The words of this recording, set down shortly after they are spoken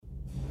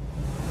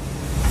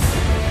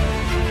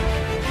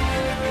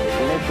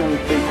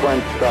Ignition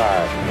sequence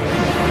start.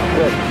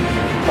 6,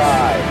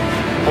 5,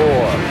 4,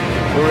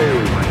 3,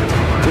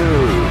 2,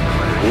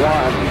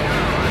 1,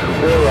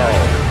 0.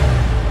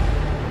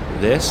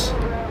 This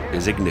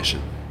is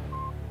Ignition.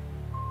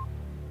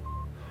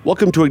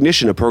 Welcome to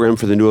Ignition, a program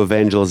for the new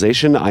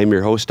evangelization. I'm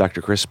your host,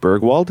 Dr. Chris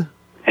Bergwald.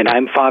 And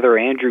I'm Father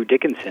Andrew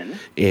Dickinson.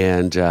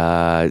 And,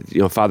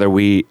 Father,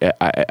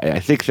 I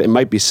think that it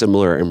might be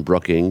similar in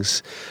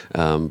Brookings,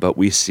 but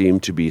we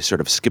seem to be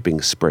sort of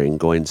skipping spring,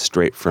 going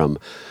straight from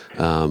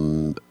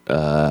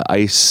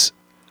ice,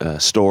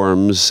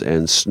 storms,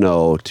 and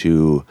snow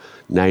to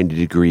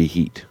 90-degree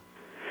heat.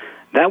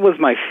 That was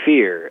my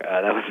fear.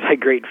 That was my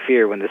great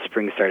fear when the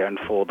spring started to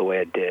unfold the way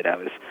it did. I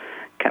was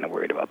kind of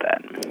worried about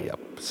that. Yep.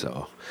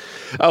 So,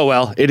 oh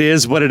well, it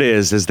is what it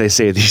is, as they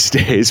say these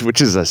days, which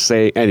is a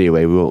saying.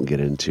 Anyway, we won't get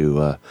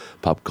into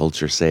pop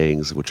culture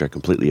sayings, which are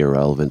completely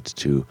irrelevant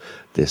to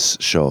this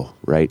show,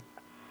 right?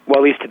 Well,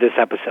 at least to this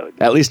episode.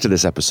 At least to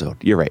this episode.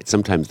 You're right.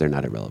 Sometimes they're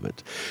not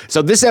irrelevant.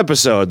 So this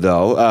episode,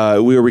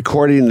 though, we are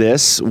recording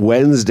this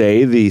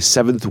Wednesday, the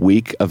 7th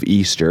week of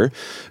Easter,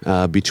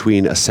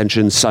 between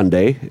Ascension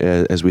Sunday,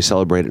 as we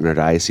celebrate in our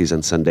diocese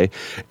on Sunday,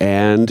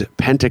 and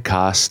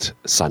Pentecost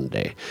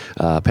Sunday.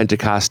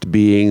 Pentecost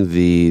being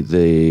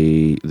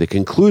the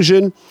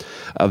conclusion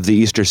of the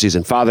Easter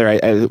season.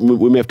 Father,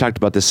 we may have talked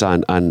about this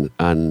on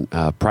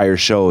prior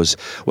shows.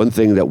 One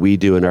thing that we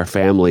do in our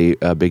family,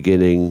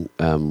 beginning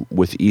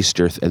with Easter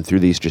and through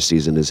the Easter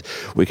season, is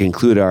we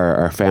conclude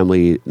our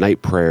family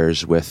night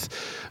prayers with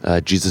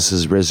Jesus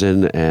is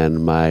risen,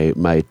 and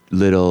my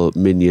little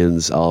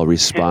minions all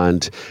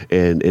respond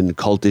in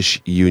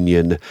cultish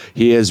union.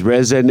 He is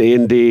risen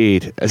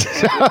indeed.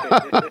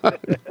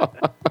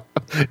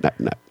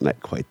 Not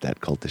quite that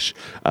cultish.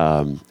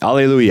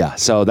 Alleluia.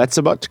 So that's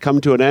about to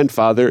come to an end,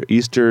 Father.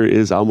 Easter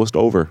is almost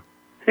over.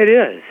 It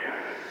is.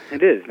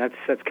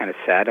 That's kind of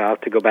sad. I'll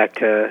have to go back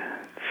to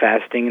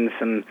fasting and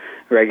some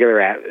regular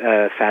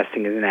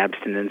fasting and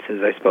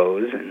abstinences, I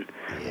suppose. And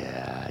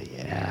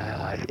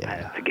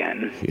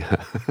again.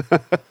 Yeah.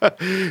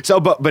 So,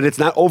 but it's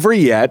not over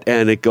yet,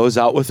 and it goes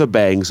out with a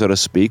bang, so to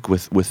speak,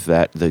 with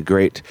that the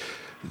great.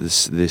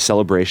 The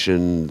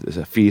celebration,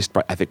 the feast,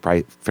 I think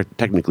probably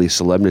technically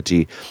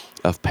solemnity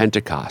of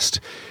Pentecost,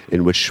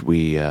 in which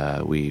we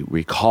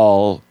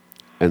recall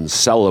and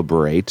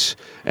celebrate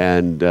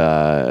and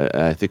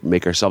I think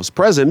make ourselves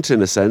present,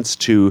 in a sense,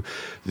 to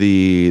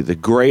the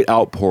great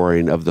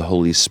outpouring of the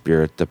Holy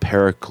Spirit, the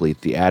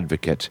Paraclete, the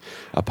Advocate,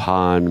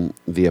 upon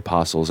the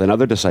apostles and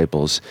other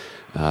disciples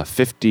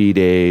 50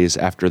 days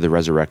after the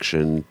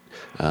resurrection,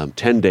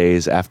 10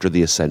 days after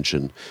the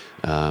ascension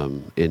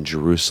in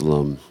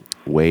Jerusalem,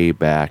 way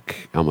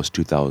back almost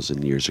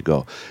 2,000 years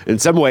ago. In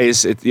some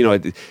ways,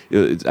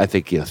 I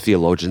think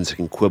theologians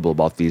can quibble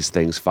about these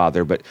things,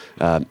 Father, but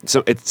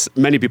so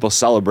many people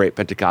celebrate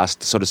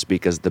Pentecost, so to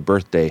speak, as the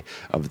birthday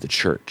of the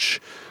church.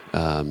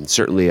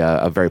 Certainly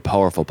a very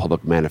powerful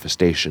public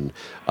manifestation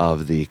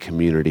of the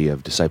community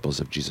of disciples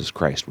of Jesus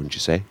Christ, wouldn't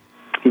you say?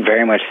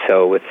 Very much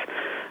so, with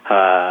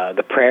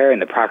the prayer and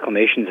the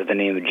proclamations of the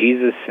name of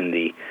Jesus and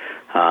the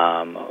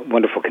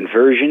wonderful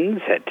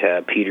conversions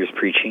at Peter's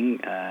preaching.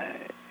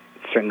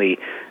 Certainly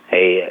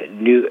a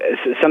new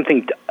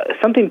something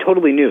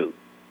totally new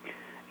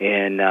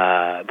in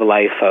the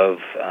life of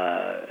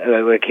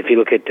like if you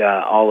look at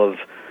all of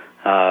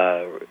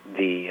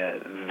the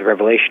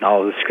Revelation,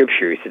 all of the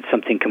Scriptures, it's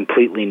something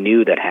completely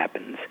new that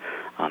happens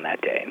on that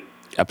day.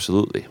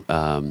 Absolutely,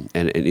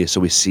 and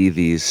so we see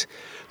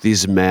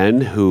these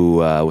men who,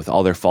 with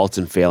all their faults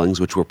and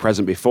failings, which were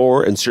present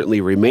before and certainly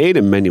remain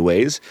in many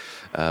ways,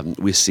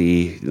 we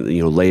see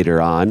later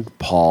on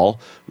Paul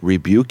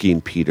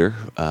rebuking Peter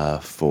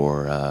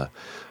for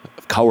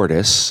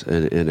cowardice,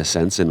 in a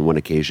sense, in one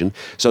occasion.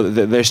 So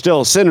they're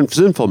still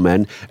sinful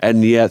men,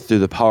 and yet through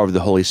the power of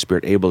the Holy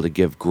Spirit, able to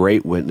give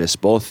great witness,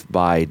 both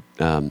by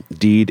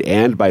deed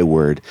and by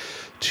word,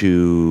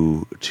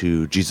 to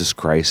Jesus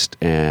Christ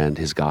and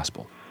His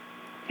gospel.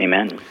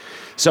 Amen.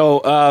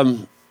 So.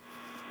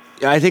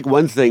 I think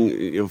one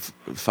thing,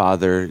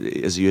 Father,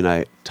 as you and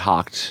I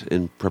talked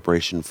in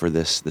preparation for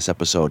this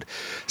episode,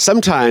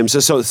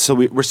 sometimes, so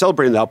we're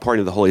celebrating the outpouring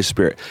of the Holy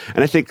Spirit,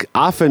 and I think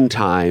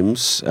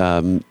oftentimes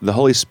the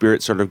Holy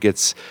Spirit sort of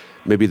gets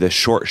maybe the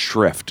short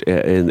shrift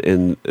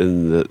in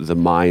the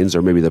minds,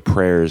 or maybe the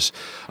prayers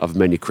of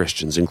many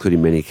Christians,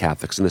 including many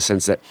Catholics, in the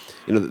sense that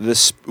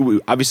this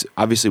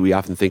obviously we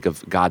often think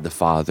of God the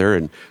Father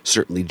and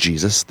certainly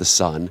Jesus the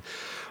Son.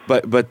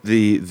 But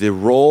the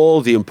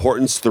role, the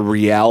importance, the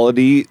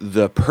reality,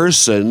 the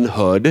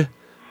personhood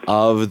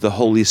of the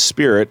Holy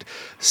Spirit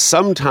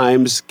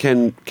sometimes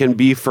can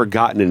be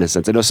forgotten, in a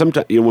sense. I know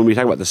sometimes when we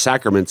talk about the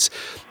sacraments,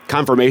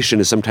 confirmation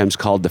is sometimes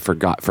called the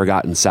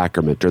forgotten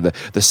sacrament, or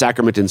the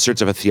sacrament in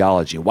search of a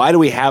theology. Why do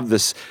we have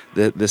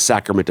the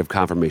sacrament of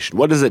confirmation?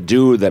 What does it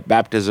do that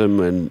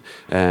baptism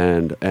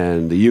and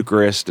the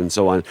Eucharist and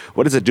so on,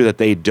 what does it do that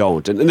they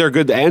don't? And there are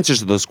good answers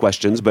to those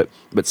questions, but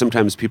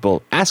sometimes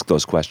people ask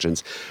those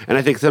questions. And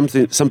I think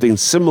something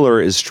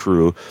similar is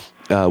true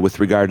with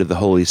regard to the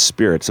Holy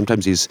Spirit?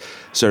 Sometimes he's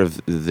sort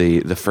of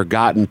the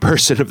forgotten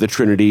person of the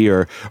Trinity,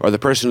 or the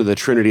person of the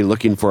Trinity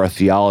looking for a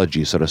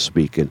theology, so to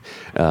speak, and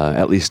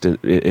at least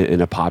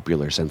in a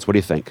popular sense. What do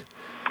you think?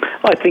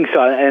 Well, I think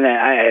so, and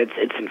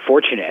it's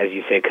unfortunate, as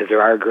you say, because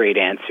there are great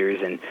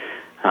answers, and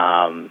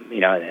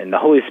and the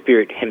Holy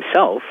Spirit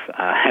Himself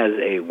has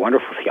a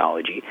wonderful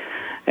theology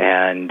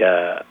and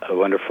a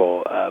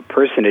wonderful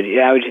personage.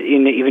 I was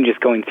even just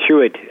going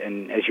through it,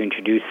 and as you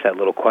introduced that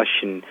little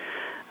question,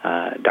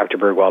 Dr.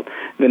 Bergwald,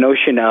 the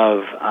notion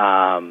of,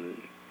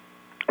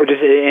 or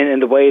just in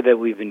the way that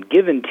we've been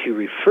given to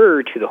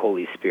refer to the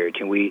Holy Spirit,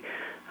 and we,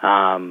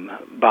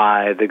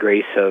 by the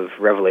grace of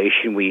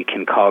revelation, we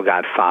can call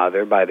God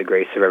Father. By the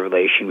grace of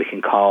revelation, we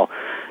can call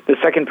the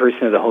second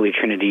person of the Holy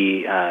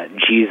Trinity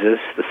Jesus,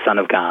 the Son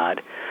of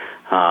God,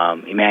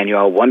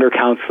 Emmanuel, Wonder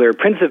Counselor,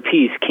 Prince of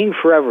Peace, King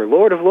forever,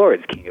 Lord of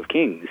Lords, King of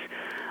Kings,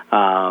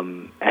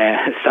 Son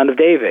of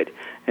David,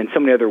 and so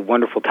many other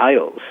wonderful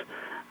titles,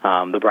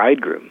 the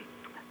Bridegroom.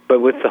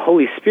 But with the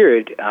Holy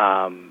Spirit,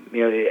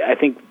 I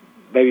think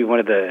maybe one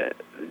of the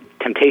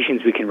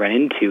temptations we can run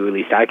into, at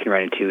least I can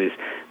run into, is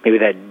maybe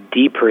that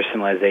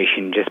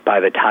depersonalization just by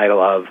the title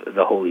of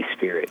the Holy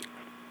Spirit.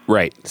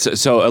 Right.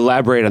 So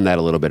elaborate on that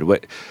a little bit.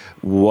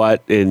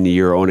 What in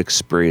your own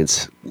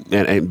experience,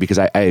 and because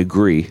I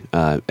agree,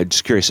 I'm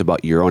just curious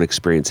about your own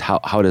experience. How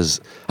has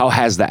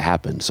that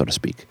happened, so to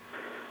speak?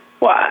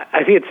 Well,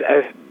 I think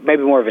it's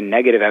maybe more of a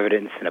negative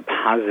evidence than a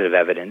positive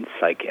evidence.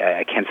 Like,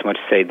 I can't so much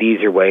say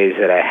these are ways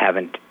that I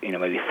haven't,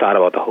 maybe thought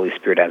about the Holy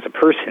Spirit as a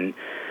person,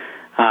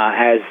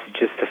 as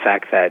just the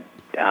fact that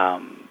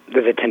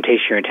there's a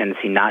temptation or a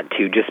tendency not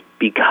to, just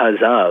because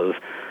of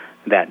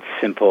that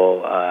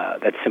simple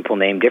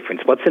name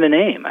difference. What's in a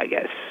name, I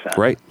guess?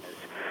 Right.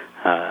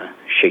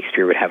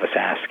 Shakespeare would have us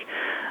ask.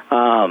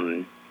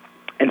 And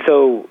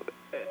so,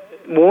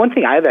 one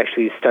thing I've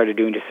actually started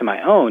doing just on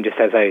my own, just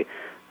as I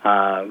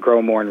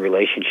grow more in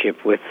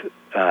relationship with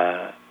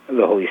the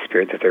Holy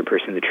Spirit, the third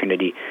person of the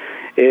Trinity,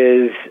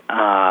 is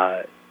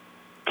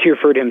to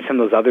refer to Him some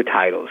of those other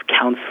titles: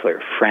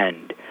 Counselor,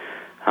 Friend,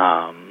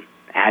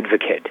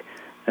 Advocate,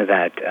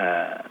 that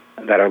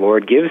our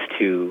Lord gives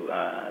to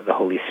the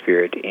Holy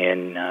Spirit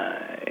in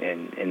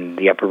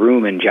the upper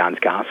room in John's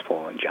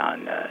Gospel, in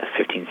John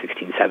 15,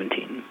 16,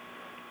 17.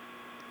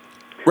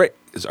 Right.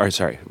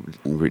 Sorry.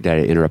 Did I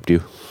interrupt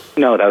you?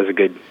 No, that was a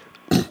good...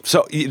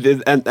 So,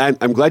 and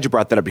I'm glad you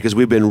brought that up, because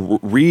we've been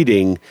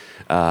reading,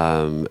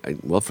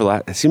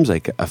 it seems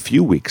like a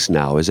few weeks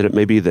now, isn't it?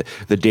 Maybe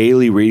the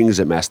daily readings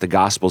at Mass, the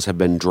Gospels have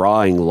been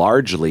drawing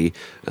largely,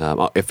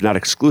 if not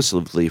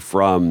exclusively,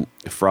 from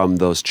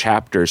those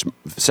chapters,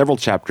 several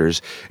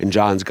chapters in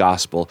John's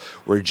Gospel,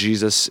 where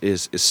Jesus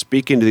is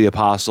speaking to the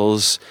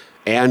apostles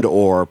and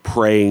or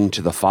praying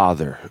to the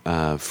Father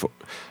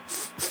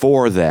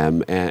for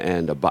them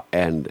and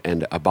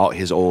about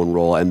His own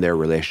role and their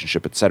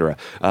relationship, etc.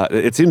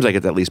 It seems like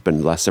it's at least been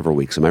the last several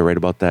weeks. Am I right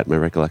about that, my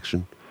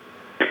recollection?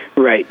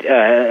 Right,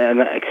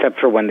 except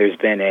for when there's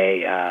been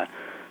a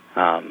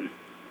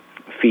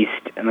feast,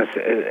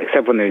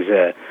 except when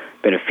there's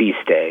been a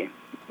feast day.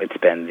 It's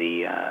been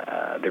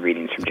the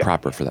readings from John.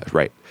 Proper for that,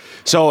 right.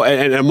 So,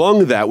 and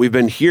among that, we've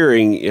been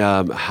hearing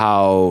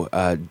how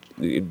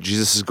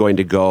Jesus is going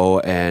to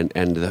go and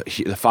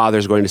the Father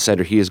is going to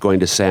send, or He is going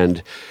to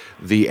send,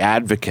 the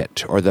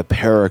Advocate, or the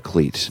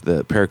Paraclete.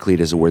 The Paraclete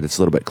is a word that's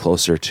a little bit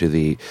closer to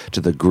the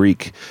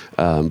Greek,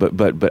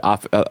 but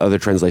other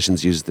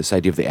translations use this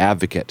idea of the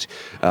Advocate,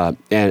 and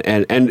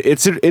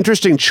it's an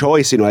interesting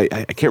choice. I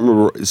can't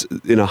remember,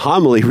 in a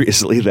homily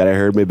recently that I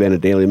heard, maybe in a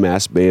daily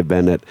Mass, may have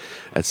been at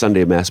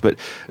Sunday Mass, but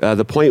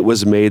the point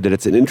was made that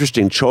it's an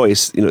interesting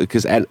choice,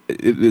 because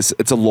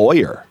it's a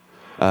lawyer,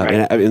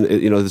 right. And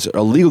there's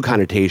a legal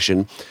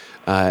connotation.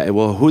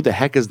 Well, who the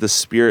heck is the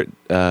Spirit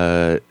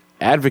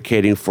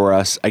advocating for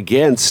us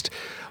against?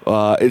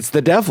 It's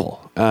the devil.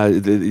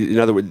 In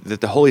other words,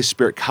 that the Holy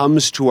Spirit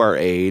comes to our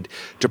aid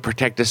to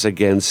protect us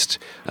against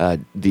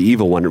the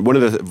evil one. One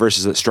of the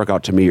verses that struck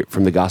out to me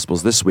from the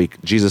Gospels this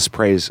week, Jesus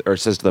prays, or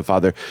says to the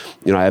Father,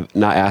 I have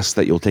not asked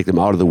that you'll take them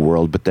out of the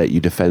world, but that you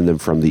defend them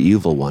from the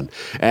evil one.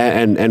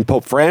 And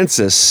Pope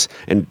Francis,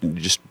 and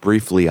just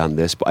briefly on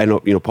this, but I know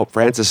Pope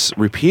Francis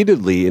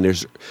repeatedly in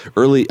his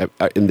early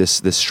in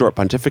this short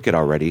pontificate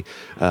already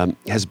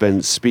has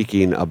been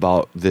speaking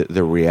about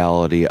the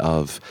reality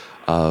of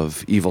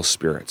evil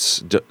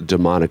spirits,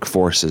 demonic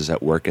forces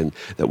at work, and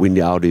that we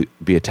now to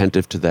be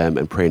attentive to them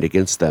and praying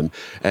against them.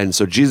 And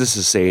so Jesus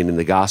is saying in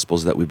the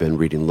Gospels that we've been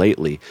reading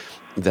lately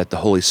that the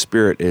Holy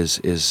Spirit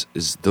is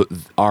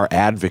our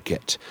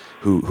advocate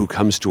who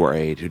comes to our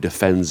aid, who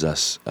defends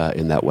us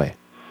in that way.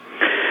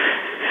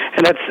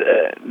 And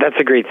that's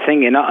a great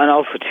thing, and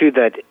also too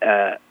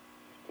that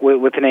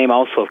with the name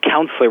also of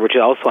Counselor, which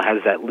also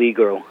has that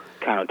legal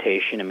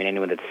connotation. I mean,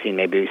 anyone that's seen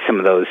maybe some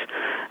of those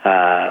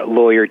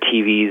lawyer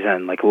TVs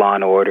and like Law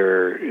and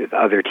Order,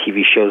 other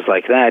TV shows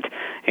like that,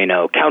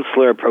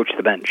 counselor approach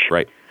the bench.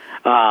 Right.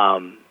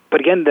 But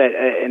again,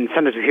 and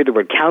sometimes we hear the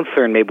word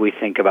counselor, and maybe we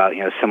think about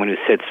someone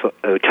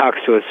who talks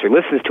to us or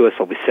listens to us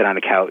while we sit on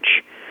a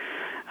couch.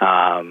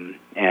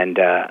 and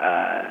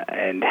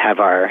have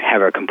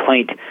our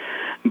complaint.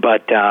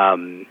 But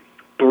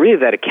really,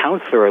 that a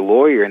counselor, a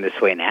lawyer in this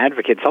way, an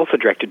advocate, it's also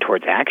directed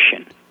towards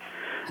action,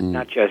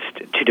 not just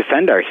to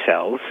defend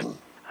ourselves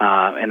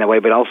in that way,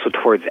 but also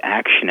towards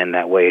action in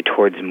that way,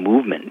 towards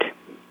movement.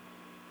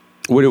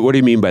 What do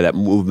you mean by that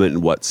movement?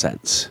 In what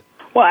sense?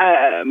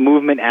 Well,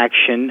 movement,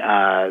 action,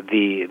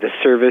 the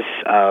service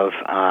of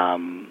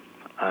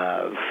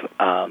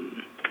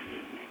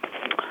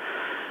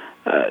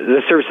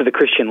the service of the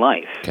Christian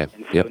life. Okay.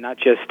 And so not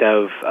just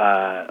of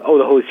the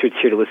Holy Spirit's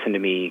here to listen to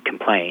me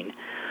complain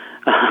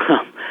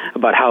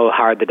about how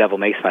hard the devil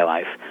makes my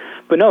life,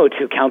 but no,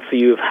 to counsel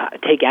you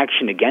take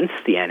action against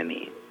the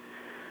enemy.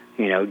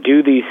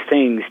 Do these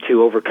things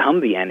to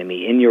overcome the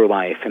enemy in your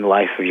life and the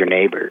life of your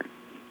neighbor.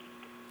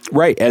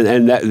 Right,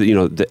 and that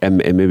and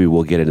maybe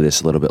we'll get into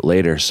this a little bit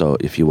later. So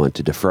if you want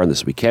to defer on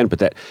this, we can. But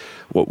that,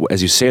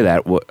 as you say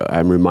that,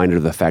 I'm reminded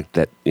of the fact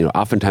that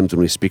oftentimes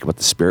when we speak about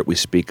the Spirit, we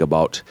speak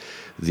about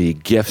the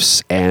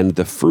gifts and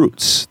the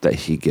fruits that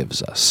He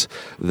gives us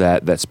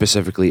that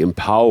specifically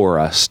empower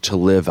us to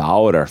live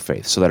out our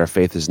faith, so that our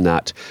faith is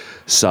not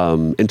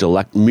some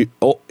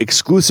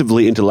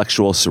exclusively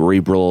intellectual,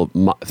 cerebral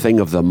thing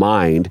of the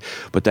mind,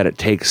 but that it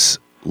takes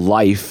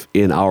life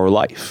in our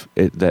life,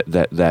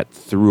 that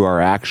through our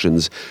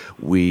actions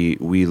we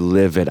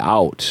live it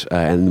out,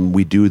 and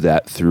we do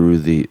that through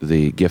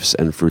the gifts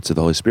and fruits of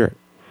the Holy Spirit.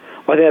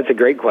 Well, I think that's a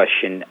great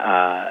question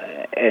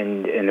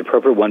and an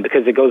appropriate one,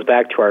 because it goes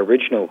back to our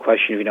original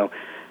question of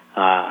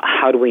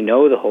how do we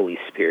know the Holy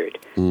Spirit?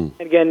 And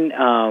again,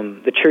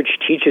 the Church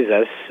teaches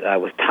us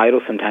with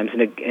titles sometimes,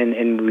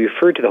 and we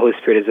refer to the Holy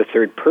Spirit as the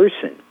third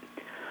person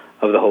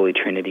of the Holy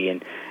Trinity,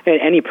 and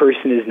any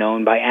person is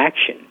known by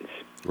actions.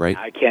 Right.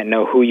 I can't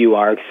know who you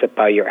are except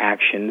by your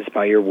actions,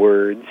 by your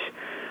words,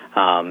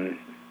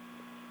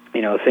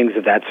 things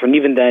of that sort. And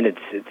even then, it's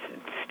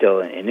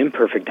still an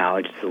imperfect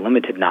knowledge. It's a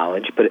limited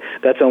knowledge, but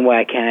that's the only way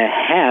I can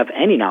have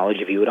any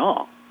knowledge of you at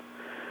all.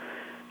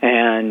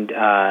 And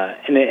that,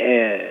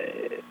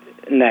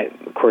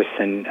 of course,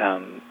 then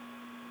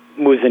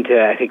moves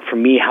into, I think, for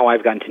me, how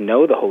I've gotten to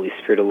know the Holy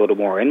Spirit a little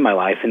more in my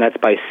life, and that's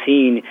by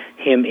seeing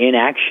Him in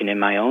action in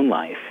my own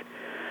life.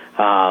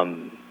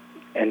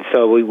 And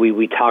so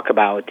we talk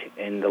about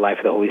in the life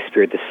of the Holy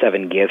Spirit the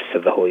 7 gifts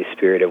of the Holy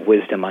Spirit of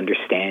wisdom,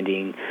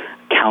 understanding,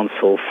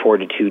 counsel,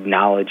 fortitude,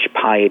 knowledge,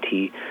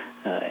 piety,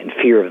 and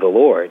fear of the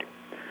Lord,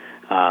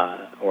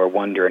 or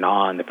wonder and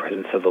awe in the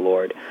presence of the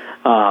Lord.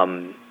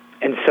 And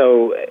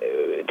so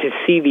to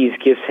see these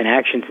gifts in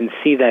actions and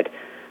see that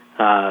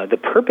the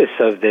purpose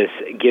of this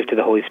gift of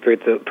the Holy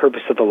Spirit, the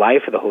purpose of the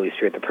life of the Holy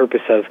Spirit, the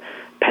purpose of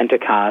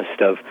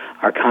Pentecost, of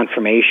our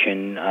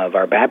confirmation, of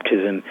our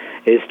baptism,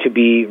 is to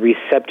be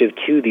receptive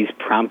to these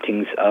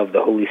promptings of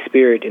the Holy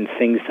Spirit in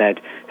things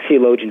that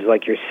theologians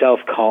like yourself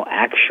call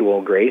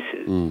actual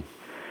graces,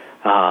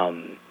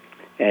 prompting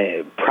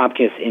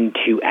us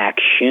into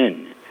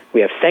action.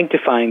 We have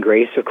sanctifying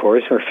grace, of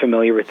course. We're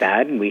familiar with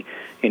that, and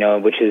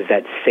which is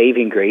that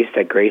saving grace,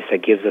 that grace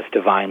that gives us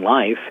divine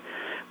life.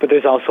 But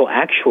there's also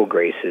actual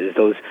graces,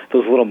 those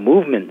little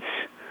movements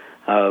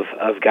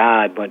of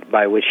God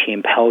by which He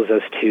impels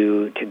us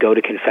to go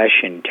to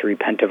confession, to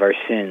repent of our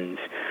sins,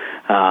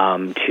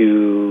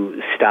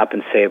 to stop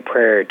and say a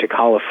prayer, to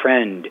call a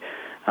friend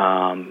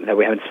that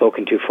we haven't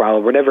spoken to for a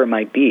while, whatever it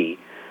might be.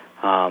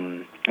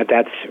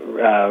 That's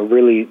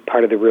really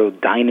part of the real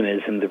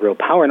dynamism, the real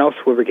power, and also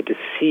where we get to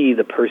see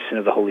the person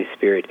of the Holy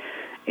Spirit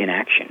in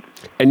action.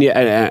 And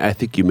I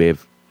think you may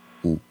have...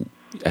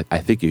 I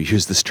think you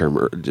used this term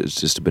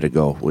just a bit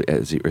ago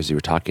as you were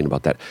talking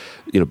about that,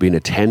 being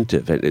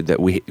attentive, and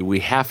that we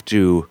have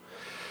to,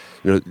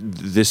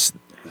 this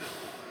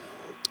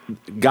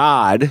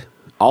God,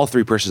 all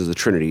 3 persons of the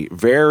Trinity,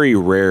 very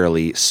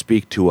rarely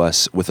speak to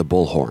us with a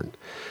bullhorn.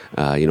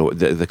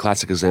 The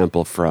classic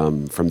example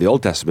from the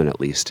Old Testament, at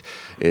least,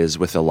 is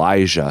with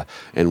Elijah,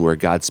 and where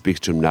God speaks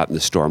to him not in the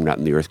storm, not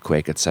in the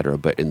earthquake, etc.,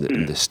 but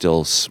in the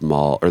still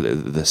small, or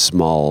the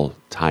small,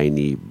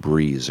 tiny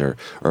breeze or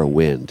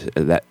wind.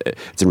 That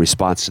it's in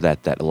response to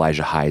that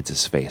Elijah hides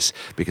his face,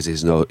 because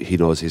he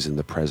knows he's in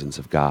the presence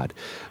of God.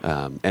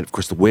 And of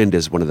course, the wind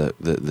is one of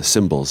the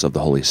symbols of the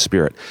Holy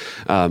Spirit.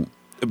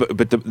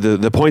 But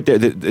the point there,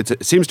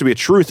 it seems to be a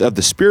truth of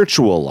the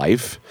spiritual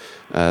life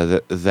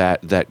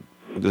that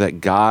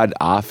God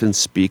often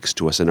speaks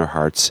to us in our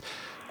hearts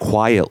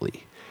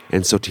quietly.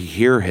 And so to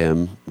hear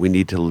Him, we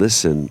need to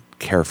listen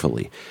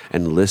carefully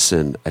and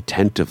listen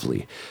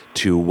attentively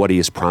to what He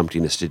is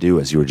prompting us to do,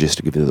 as you were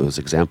just giving those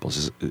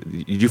examples.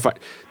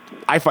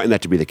 I find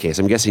that to be the case.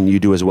 I'm guessing you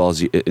do as well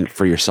as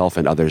for yourself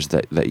and others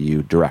that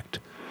you direct.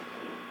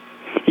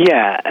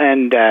 Yeah,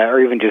 and or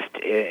even just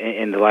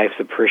in the lives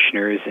of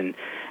parishioners and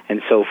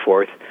so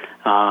forth.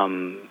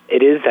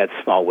 It is that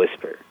small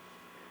whisper.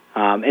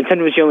 And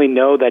sometimes you only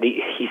know that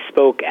he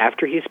spoke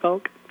after he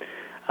spoke.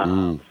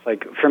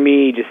 Like for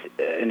me, just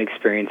an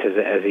experience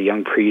as a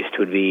young priest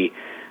would be,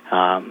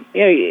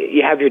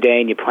 you have your day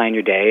and you plan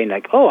your day, and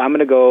like, I'm going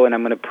to go and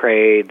I'm going to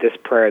pray this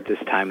prayer at this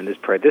time and this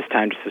prayer at this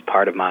time, just as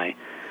part of my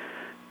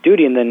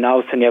duty, and then all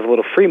of a sudden you have a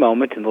little free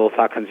moment, and the little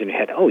thought comes in your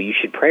head, oh, you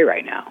should pray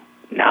right now.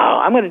 No,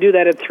 I'm going to do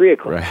that at 3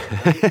 o'clock.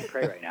 Right. You should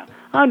pray right now.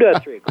 I'm going to do it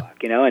at 3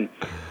 o'clock, and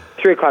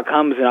 3 o'clock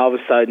comes, and all of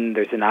a sudden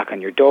there's a knock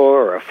on your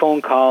door or a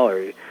phone call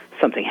or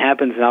something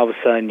happens, and all of a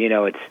sudden,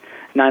 it's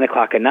 9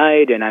 o'clock at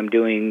night, and I'm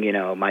doing,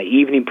 my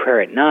evening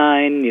prayer at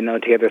 9,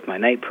 together with my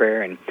night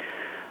prayer, and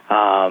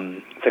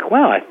it's like,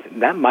 wow,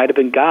 that might have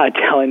been God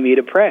telling me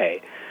to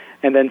pray.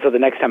 And then so the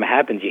next time it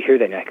happens, you hear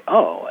that, and you're like,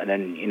 oh, and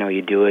then,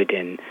 you do it,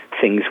 and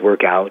things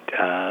work out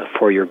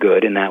for your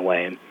good in that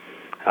way.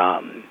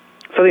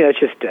 So that's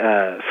just,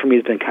 for me,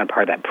 it's been kind of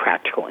part of that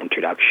practical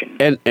introduction.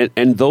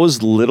 And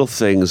those little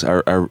things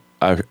are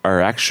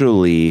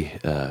actually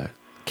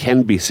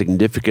can be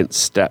significant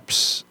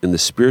steps in the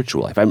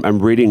spiritual life. I'm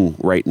reading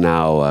right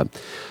now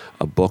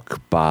a book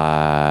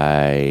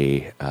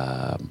by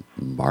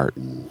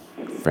Martin.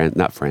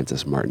 Not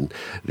Francis Martin,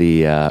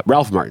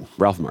 Ralph Martin.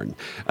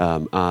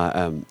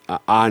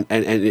 And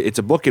it's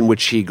a book in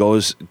which he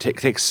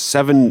takes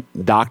 7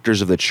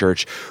 doctors of the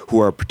church who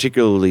are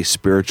particularly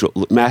spiritual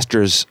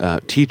masters,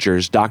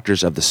 teachers,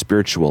 doctors of the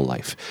spiritual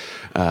life.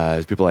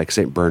 People like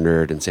St.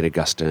 Bernard and St.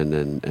 Augustine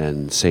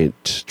and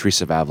St.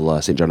 Teresa of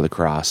Avila, St. John of the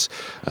Cross,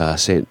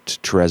 St.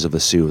 Therese of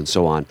Lisieux, and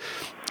so on.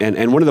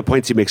 And one of the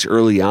points he makes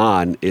early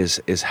on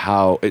is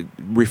how,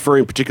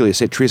 referring particularly to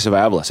St. Teresa of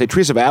Avila. St.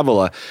 Teresa of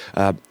Avila,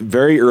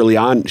 very early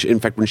on, in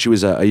fact, when she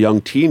was a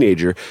young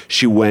teenager,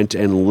 she went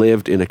and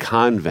lived in a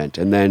convent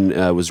and then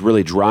was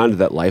really drawn to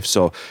that life.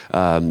 So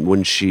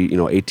when she,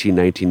 18,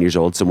 19 years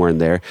old, somewhere in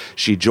there,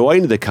 she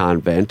joined the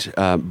convent,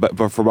 but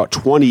for about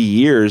 20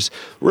 years,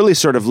 really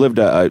sort of lived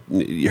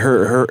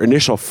her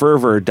initial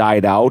fervor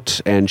died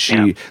out, and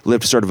she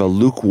lived sort of a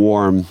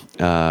lukewarm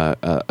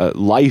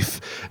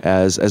life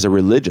as a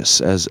religious,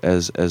 as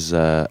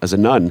a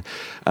nun,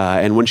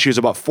 and when she was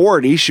about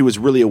 40, she was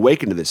really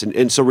awakened to this.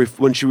 And so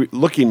when she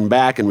looking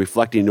back and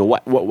reflecting,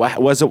 what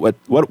was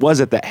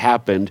it that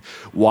happened?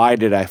 Why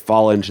did I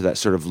fall into that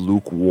sort of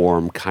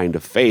lukewarm kind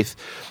of faith?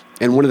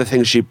 And one of the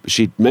things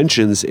she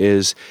mentions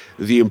is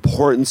the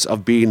importance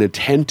of being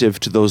attentive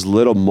to those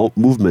little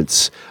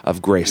movements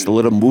of grace, the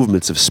little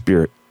movements of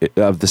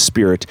the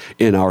Spirit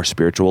in our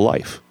spiritual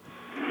life.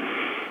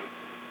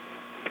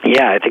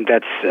 Yeah, I think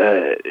that's,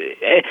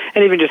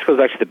 and even just goes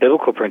back to the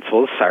biblical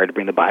principles. Sorry to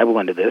bring the Bible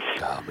into this.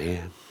 Oh,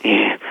 man.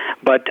 Yeah.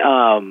 But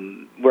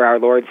where our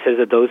Lord says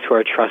that those who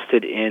are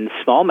trusted in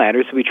small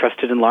matters will be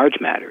trusted in large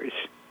matters.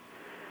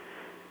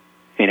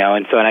 And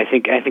I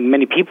think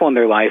many people in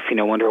their life,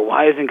 wonder,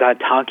 why isn't God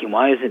talking?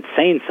 Why isn't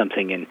saying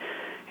something? And,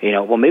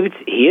 well, maybe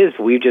He is.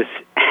 We just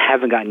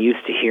haven't gotten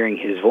used to hearing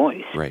His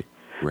voice. Right.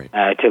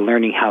 To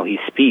learning how He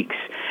speaks.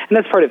 And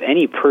that's part of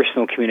any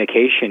personal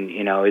communication,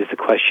 is the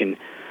question,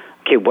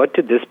 okay, what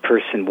did this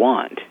person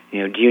want?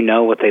 Do you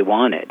know what they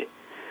wanted?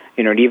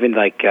 And even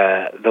like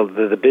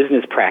the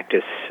business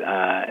practice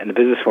in the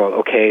business world,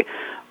 okay,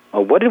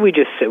 what did we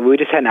just say? We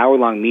just had an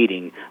hour-long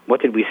meeting.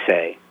 What did we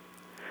say?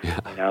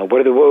 Yeah.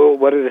 What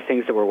are the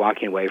things that we're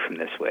walking away from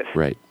this with?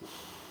 Right.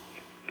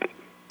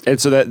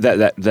 And so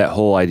that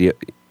whole idea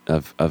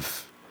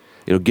of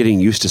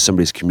getting used to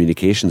somebody's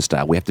communication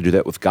style, we have to do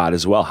that with God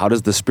as well. How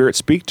does the Spirit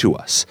speak to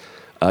us?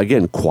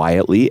 Again,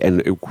 quietly,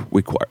 and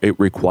it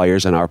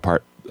requires on our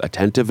part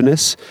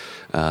attentiveness,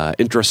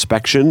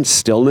 introspection,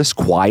 stillness,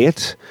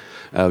 quiet.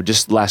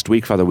 Just last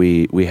week, Father,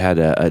 we had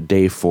a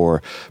day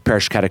for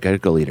parish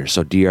catechetical leaders,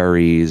 so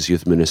DREs,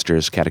 youth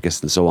ministers,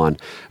 catechists, and so on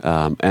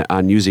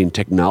using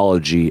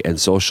technology and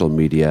social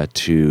media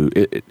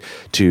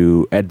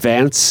to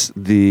advance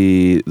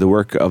the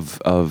work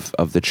of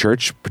the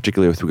church,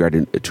 particularly with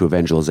regard to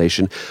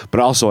evangelization, but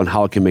also on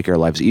how it can make our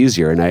lives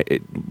easier.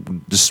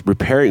 And just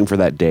preparing for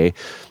that day,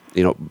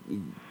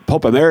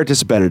 Pope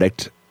Emeritus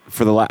Benedict,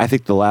 for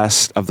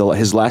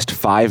his last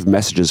 5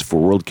 messages for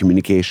World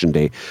Communication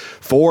Day,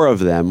 4 of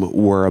them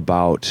were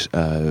about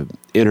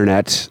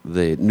internet,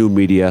 the new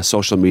media,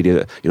 social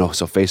media,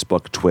 so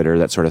Facebook, Twitter,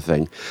 that sort of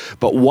thing.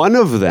 But one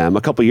of them,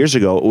 a couple years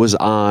ago, was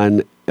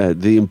on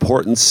the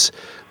importance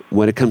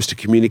when it comes to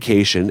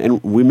communication,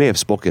 and we may have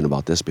spoken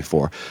about this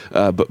before,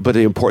 but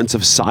the importance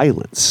of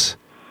silence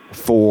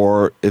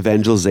for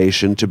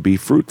evangelization to be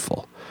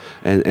fruitful.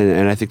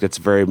 And I think that's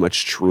very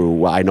much true.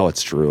 Well, I know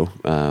it's true.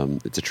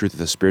 It's a truth of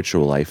the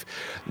spiritual life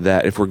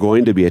that if we're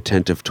going to be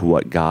attentive to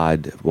what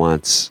God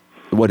wants,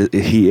 what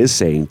He is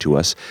saying to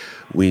us,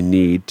 we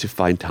need to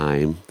find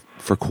time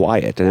for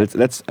quiet. And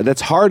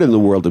that's hard in the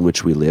world in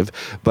which we live,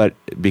 but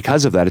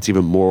because of that, it's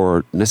even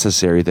more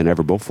necessary than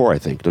ever before, I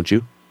think. Don't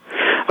you?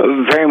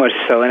 Very much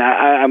so. And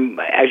I'm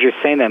as you're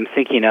saying that, I'm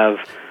thinking of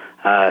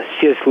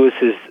C.S.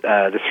 Lewis's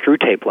The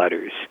Screwtape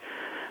Letters,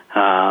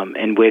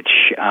 in which...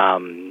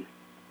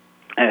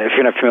 if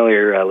you're not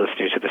familiar,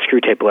 listeners, with the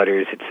Screwtape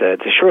Letters,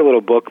 it's a short little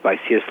book by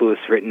C.S. Lewis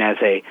written as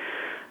I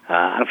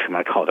don't know if you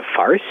want to call it a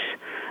farce,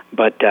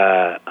 but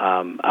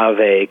of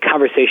a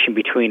conversation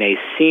between a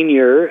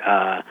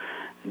senior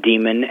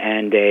demon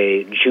and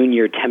a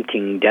junior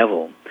tempting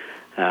devil.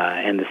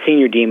 And the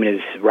senior demon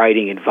is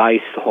writing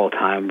advice the whole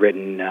time,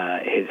 written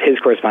his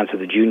correspondence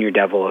with the junior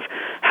devil of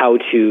how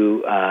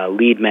to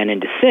lead men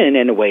into sin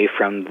and away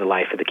from the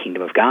life of the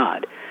kingdom of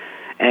God.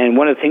 And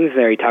one of the things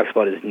there he talks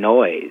about is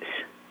noise.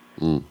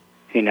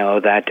 You know,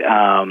 that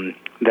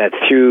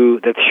through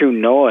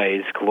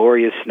noise,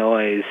 glorious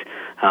noise,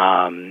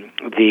 the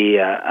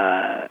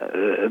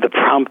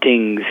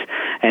promptings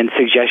and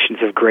suggestions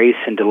of grace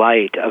and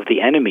delight of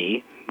the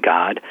enemy,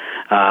 God,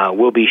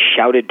 will be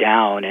shouted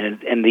down,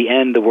 and in the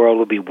end, the world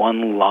will be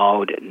one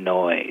loud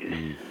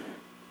noise.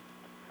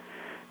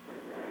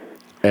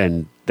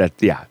 And that,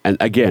 yeah, and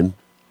again,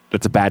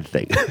 that's a bad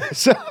thing.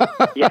 So,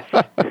 Yes.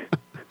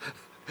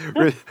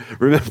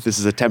 remember, this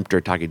is a tempter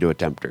talking to a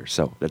tempter,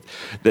 so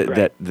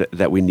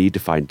that we need to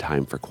find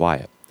time for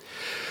quiet.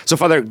 So,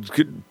 Father,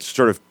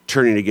 sort of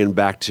turning again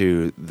back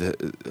to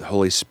the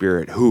Holy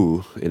Spirit,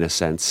 who, in a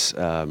sense,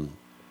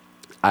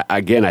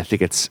 I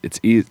think it's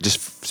easy,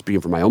 just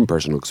speaking from my own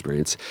personal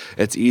experience,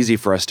 it's easy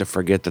for us to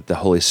forget that the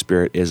Holy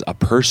Spirit is a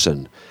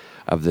person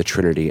of the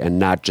Trinity, and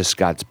not just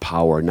God's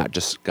power, not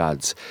just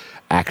God's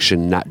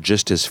action, not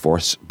just his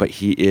force, but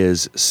he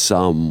is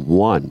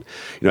someone.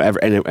 You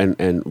know,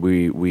 and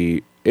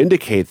we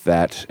indicate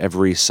that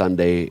every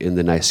Sunday in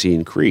the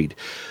Nicene Creed.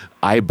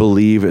 I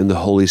believe in the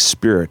Holy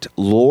Spirit,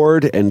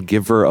 Lord and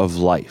giver of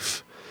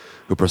life,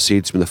 who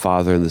proceeds from the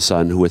Father and the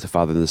Son, who with the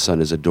Father and the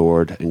Son is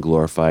adored and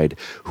glorified,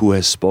 who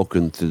has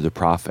spoken through the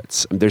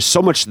prophets. And there's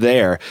so much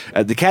there.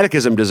 The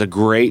Catechism does a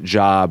great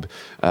job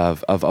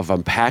of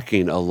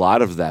unpacking a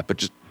lot of that, but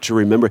just to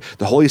remember,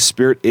 the Holy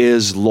Spirit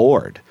is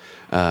Lord.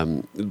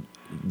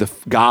 The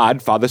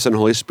God, Father, Son,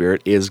 Holy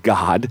Spirit is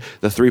God.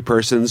 The three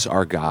persons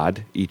are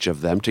God, each of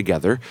them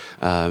together,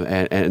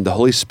 and the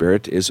Holy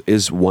Spirit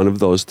is one of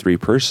those three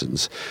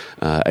persons.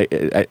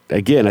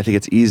 Again, I think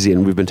it's easy,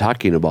 and we've been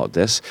talking about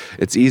this.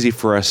 It's easy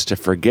for us to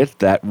forget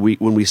that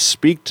when we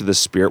speak to the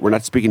Spirit, we're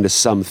not speaking to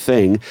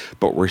something,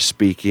 but we're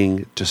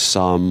speaking to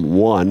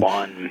someone.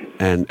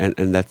 And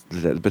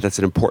that's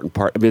an important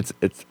part. I mean,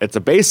 it's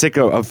a basic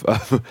of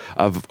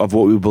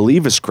what we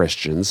believe as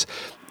Christians,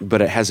 but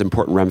it has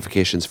important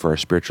ramifications for our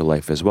spiritual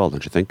life as well,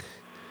 don't you think?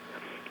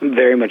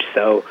 Very much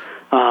so.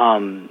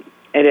 And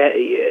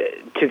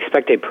to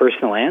expect a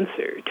personal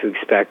answer, to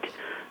expect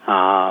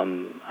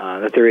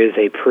that there is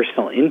a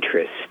personal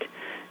interest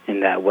in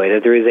that way,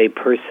 that there is a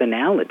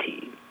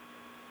personality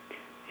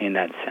in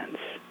that sense.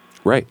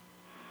 Right.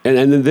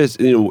 And then this,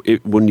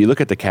 when you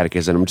look at the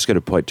Catechism, I'm just going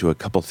to point to a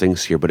couple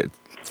things here, but it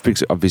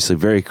speaks obviously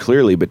very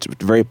clearly, but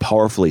very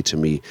powerfully to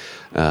me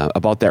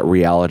about that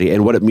reality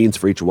and what it means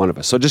for each one of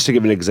us. So just to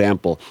give an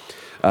example,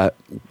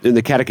 in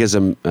the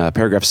Catechism,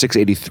 paragraph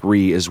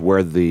 683 is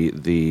where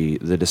the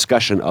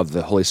discussion of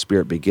the Holy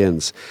Spirit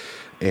begins.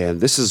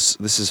 And this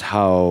is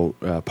how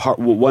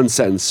one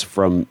sentence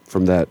from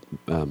that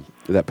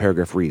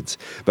paragraph reads: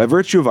 by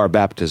virtue of our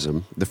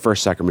baptism, the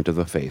first sacrament of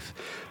the faith,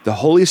 the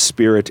Holy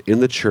Spirit in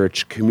the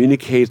Church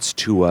communicates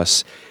to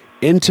us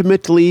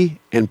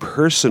intimately and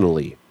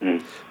personally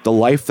the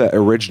life that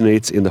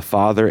originates in the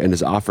Father and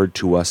is offered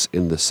to us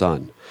in the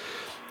Son.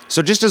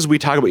 So just as we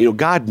talk about,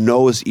 God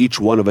knows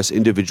each one of us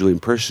individually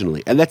and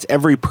personally, and that's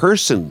every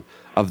person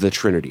of the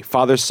Trinity,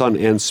 Father, Son,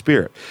 and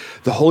Spirit.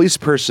 The Holy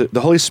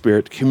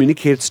Spirit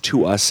communicates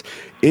to us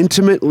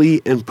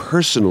intimately and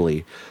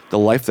personally the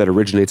life that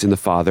originates in the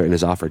Father and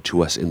is offered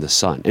to us in the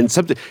Son. And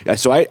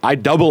so I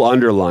double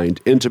underlined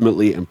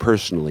intimately and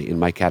personally in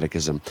my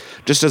catechism,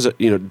 just as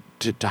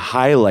to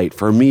highlight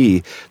for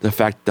me the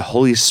fact the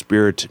Holy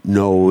Spirit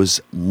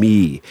knows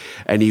me,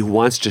 and he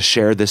wants to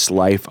share this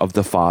life of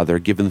the Father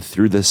given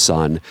through the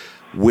Son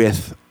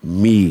with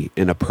me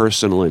in a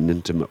personal and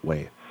intimate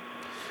way.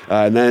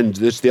 And then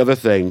this the other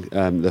thing,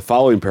 the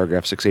following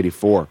paragraph,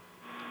 684.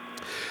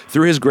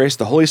 Through his grace,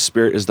 the Holy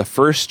Spirit is the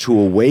first to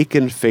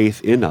awaken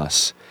faith in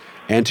us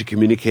and to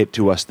communicate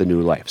to us the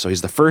new life. So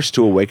he's the first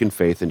to awaken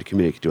faith and to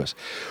communicate to us,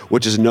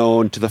 which is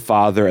known to the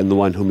Father and the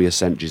one whom he has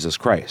sent, Jesus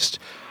Christ.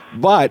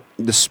 But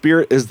the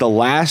Spirit is the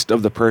last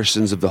of the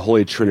persons of the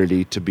Holy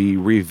Trinity to be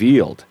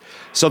revealed.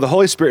 So the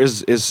Holy Spirit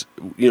is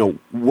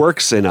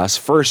works in us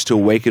first to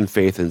awaken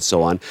faith and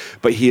so on,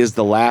 but he is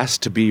the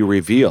last to be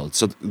revealed.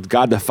 So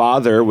God the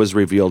Father was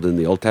revealed in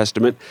the Old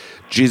Testament.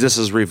 Jesus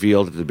is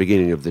revealed at the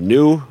beginning of the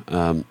New,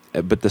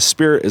 but the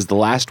Spirit is the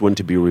last one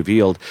to be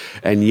revealed,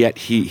 and yet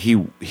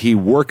he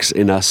works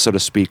in us, so to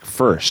speak,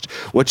 first.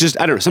 Which is,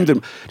 I don't know,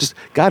 something, just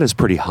God is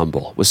pretty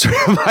humble was sort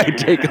of my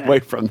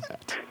takeaway from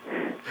that.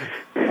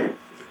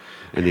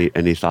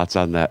 Any thoughts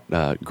on that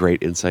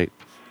great insight?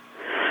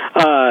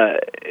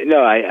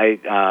 No,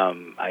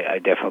 I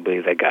definitely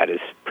believe that God is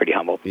pretty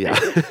humble. Yeah.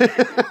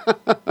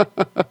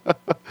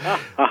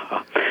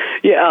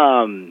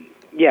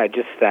 Yeah,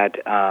 just that.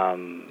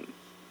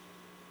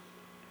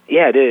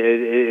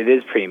 It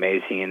is pretty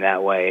amazing in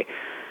that way,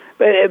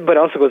 but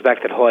also goes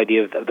back to that whole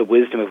idea of the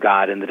wisdom of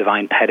God and the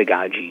divine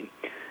pedagogy.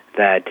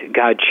 that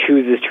God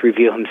chooses to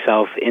reveal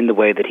himself in the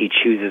way that he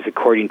chooses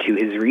according to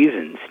his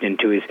reasons,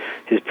 into his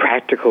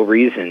practical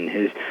reason,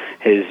 his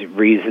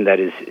reason that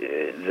is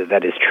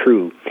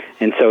true.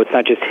 And so it's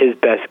not just his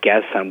best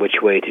guess on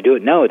which way to do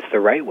it. No, it's the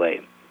right way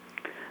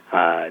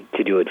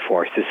to do it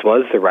for us. This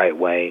was the right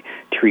way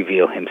to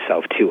reveal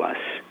himself to us.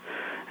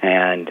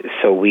 And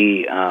so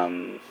we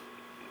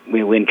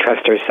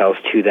entrust ourselves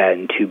to that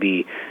and to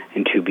be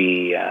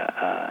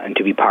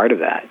part of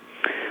that.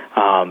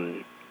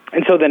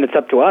 And so then it's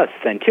up to us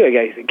then too.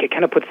 It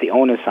kind of puts the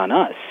onus on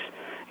us.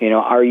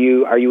 Are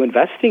you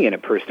investing in a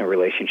personal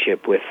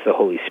relationship with the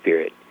Holy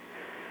Spirit?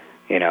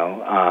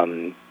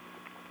 Sometimes,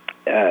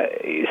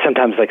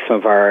 like some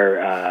of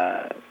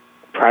our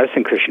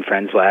Protestant Christian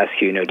friends will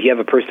ask you, do you have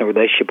a personal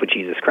relationship with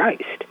Jesus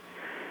Christ?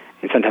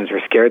 And sometimes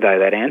we're scared by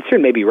that answer,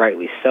 and maybe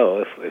rightly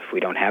so if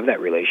we don't have that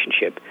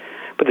relationship.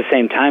 But at the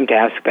same time, to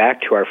ask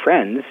back to our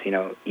friends,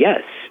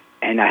 yes,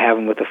 and I have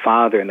them with the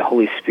Father and the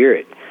Holy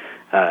Spirit.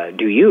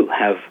 Do you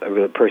have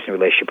a personal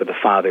relationship with the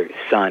Father,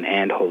 Son,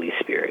 and Holy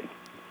Spirit?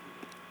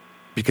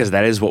 Because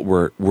that is what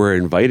we're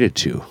invited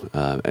to.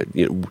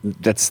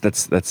 That's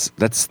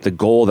the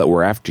goal that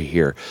we're after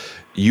here.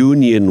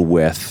 Union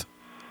with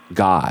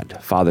God,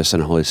 Father,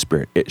 Son, and Holy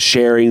Spirit.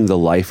 Sharing the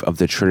life of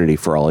the Trinity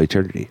for all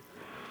eternity.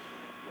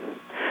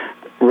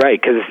 Right,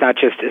 because it's not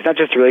just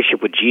a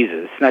relationship with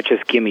Jesus. It's not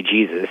just give me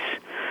Jesus,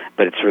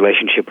 but it's a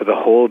relationship with the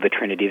whole of the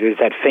Trinity. There's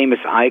that famous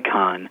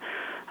icon,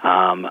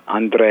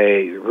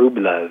 Andrei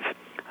Rublev,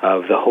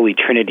 of the Holy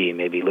Trinity.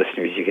 Maybe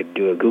listeners, you could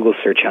do a Google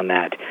search on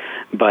that.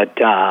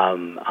 But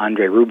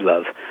Andrei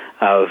Rublev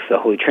of the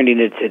Holy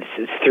Trinity,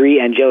 it's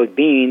three angelic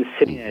beings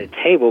sitting at a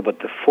table, but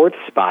the fourth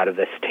spot of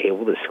this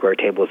table, the square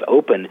table, is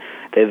open,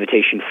 the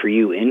invitation for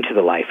you into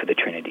the life of the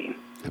Trinity.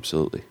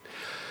 Absolutely.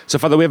 So,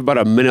 Father, we have about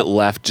a minute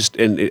left.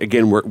 And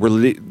again,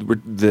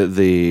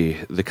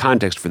 the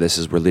context for this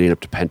is we're leading up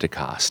to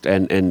Pentecost,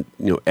 and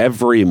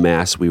every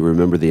Mass we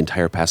remember the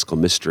entire Paschal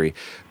mystery.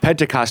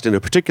 Pentecost, in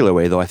a particular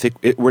way, though, I think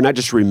we're not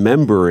just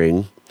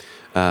remembering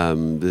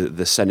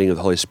the sending of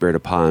the Holy Spirit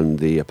upon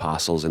the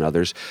apostles and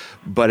others,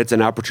 but it's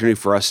an opportunity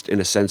for us, in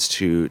a sense,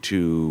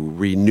 to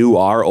renew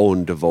our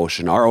own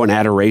devotion, our own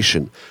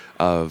adoration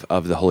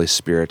of the Holy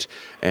Spirit,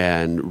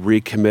 and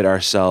recommit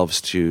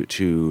ourselves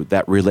to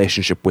that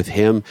relationship with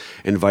Him,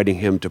 inviting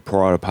Him to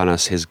pour out upon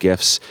us His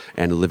gifts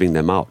and living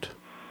them out.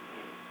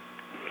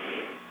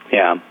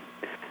 Yeah,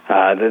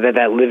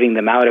 that living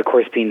them out, of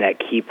course, being that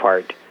key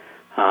part.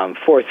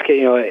 Fourth,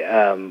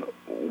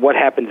 what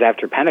happens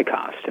after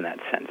Pentecost in that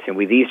sense? And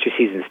with the Easter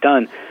season's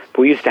done,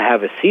 but we used to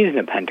have a season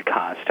of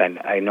Pentecost.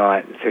 I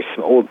know there's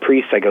some old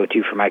priests I go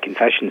to for my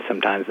confessions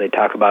sometimes. They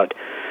talk about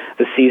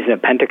the season of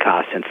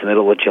Pentecost, and it's the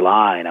middle of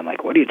July, and I'm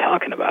like, what are you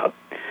talking about?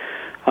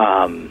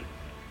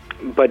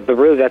 But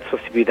really that's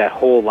supposed to be that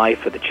whole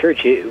life of the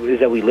church, is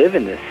that we live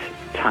in this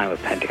time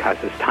of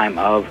Pentecost, this time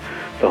of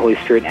the Holy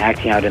Spirit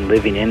acting out and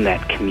living in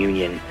that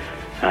communion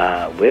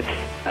with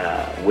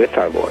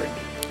our Lord.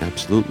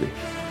 Absolutely.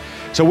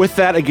 So with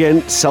that,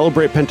 again,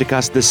 celebrate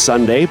Pentecost this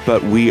Sunday,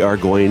 but we are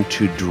going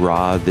to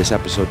draw this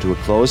episode to a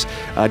close.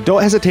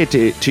 Don't hesitate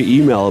to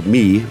email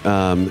me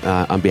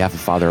on behalf of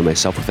Father and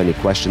myself with any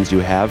questions you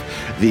have.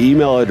 The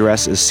email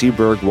address is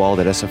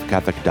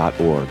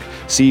cburgwald@sfcatholic.org,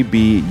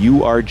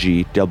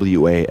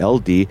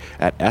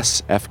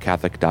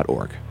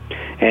 cburgwald@sfcatholic.org.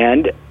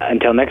 And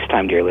until next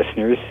time, dear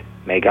listeners,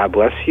 may God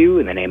bless you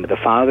in the name of the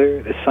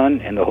Father, the Son,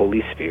 and the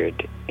Holy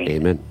Spirit. Amen.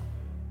 Amen.